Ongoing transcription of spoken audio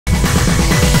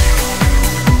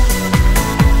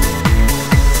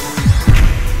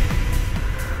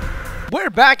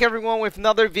back, everyone, with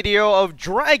another video of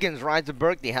Dragons Rise of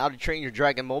Berk, the How to Train Your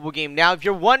Dragon mobile game. Now, if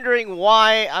you're wondering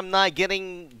why I'm not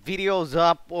getting videos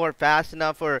up or fast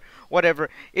enough or whatever,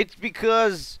 it's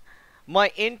because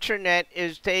my internet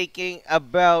is taking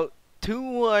about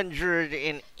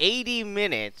 280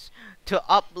 minutes to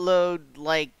upload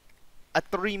like a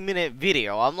 3-minute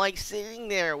video. I'm like sitting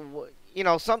there, you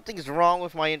know, something's wrong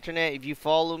with my internet. If you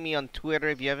follow me on Twitter,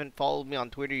 if you haven't followed me on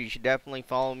Twitter, you should definitely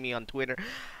follow me on Twitter.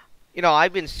 You know,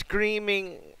 I've been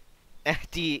screaming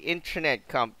at the internet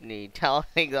company,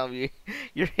 telling them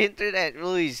your internet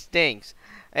really stinks,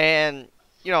 and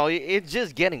you know it's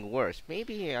just getting worse.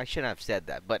 Maybe I shouldn't have said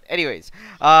that, but anyways,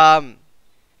 so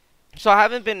I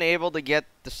haven't been able to get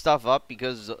the stuff up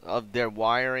because of their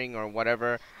wiring or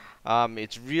whatever.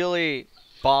 It's really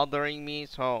bothering me.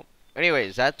 So,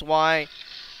 anyways, that's why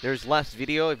there's less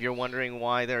video. If you're wondering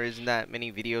why there isn't that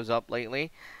many videos up lately.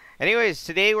 Anyways,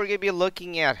 today we're going to be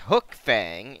looking at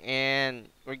Hookfang, and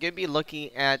we're going to be looking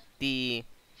at the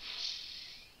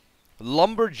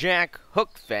Lumberjack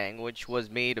Hookfang, which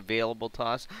was made available to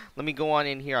us. Let me go on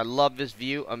in here. I love this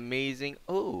view. Amazing.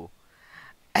 Oh.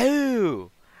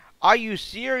 Oh. Are you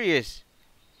serious?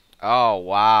 Oh,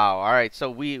 wow. All right,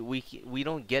 so we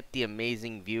don't get the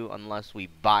amazing view unless we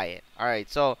buy it. All right,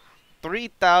 so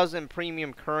 3,000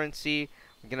 premium currency.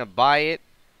 We're going to buy it,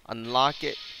 unlock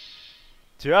it.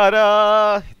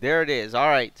 Ta-da! There it is.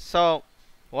 Alright, so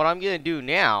what I'm going to do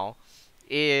now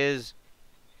is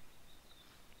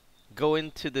go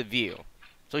into the view.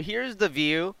 So here's the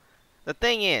view. The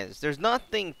thing is, there's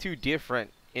nothing too different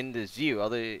in this view,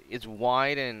 other it's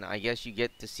wide and I guess you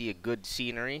get to see a good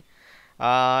scenery.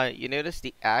 You notice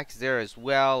the axe there as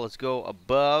well. Let's go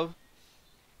above.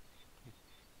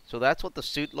 So that's what the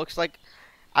suit looks like.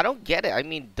 I don't get it. I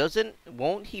mean,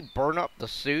 won't he burn up the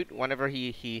suit whenever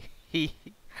he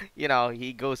you know,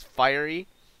 he goes fiery?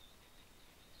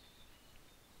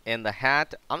 And the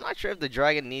hat, I'm not sure if the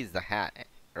dragon needs the hat,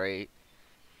 right?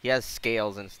 He has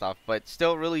scales and stuff, but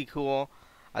still really cool.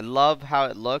 I love how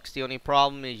it looks. The only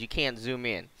problem is you can't zoom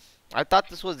in. I thought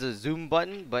this was the zoom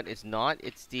button, but it's not.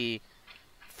 It's the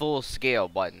full scale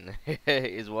button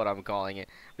is what I'm calling it.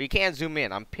 But you can't zoom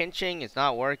in. I'm pinching, it's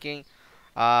not working.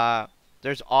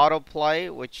 There's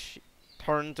autoplay, which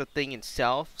turns the thing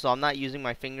itself, so I'm not using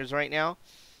my fingers right now.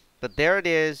 But there it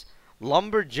is,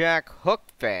 Lumberjack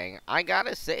Hookfang. I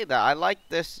gotta say that I like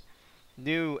this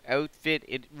new outfit.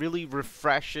 It really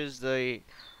refreshes the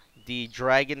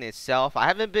dragon itself. I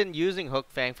haven't been using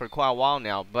Hookfang for quite a while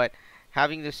now, but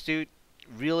having the suit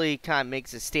really kind of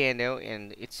makes it stand out,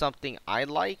 and it's something I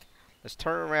like. Let's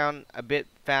turn around a bit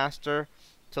faster.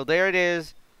 So there it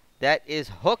is. That is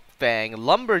Hookfang,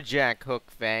 Lumberjack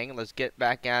Hookfang. Let's get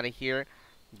back out of here.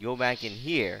 Go back in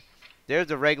here. There's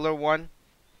the regular one.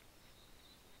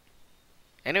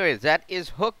 Anyways, that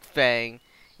is Hookfang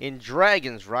in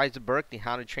Dragons Rise of Berk, the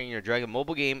How to Train Your Dragon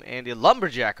mobile game, and the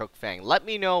Lumberjack Hookfang. Let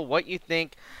me know what you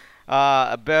think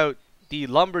about the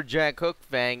Lumberjack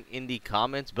Hookfang in the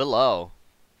comments below.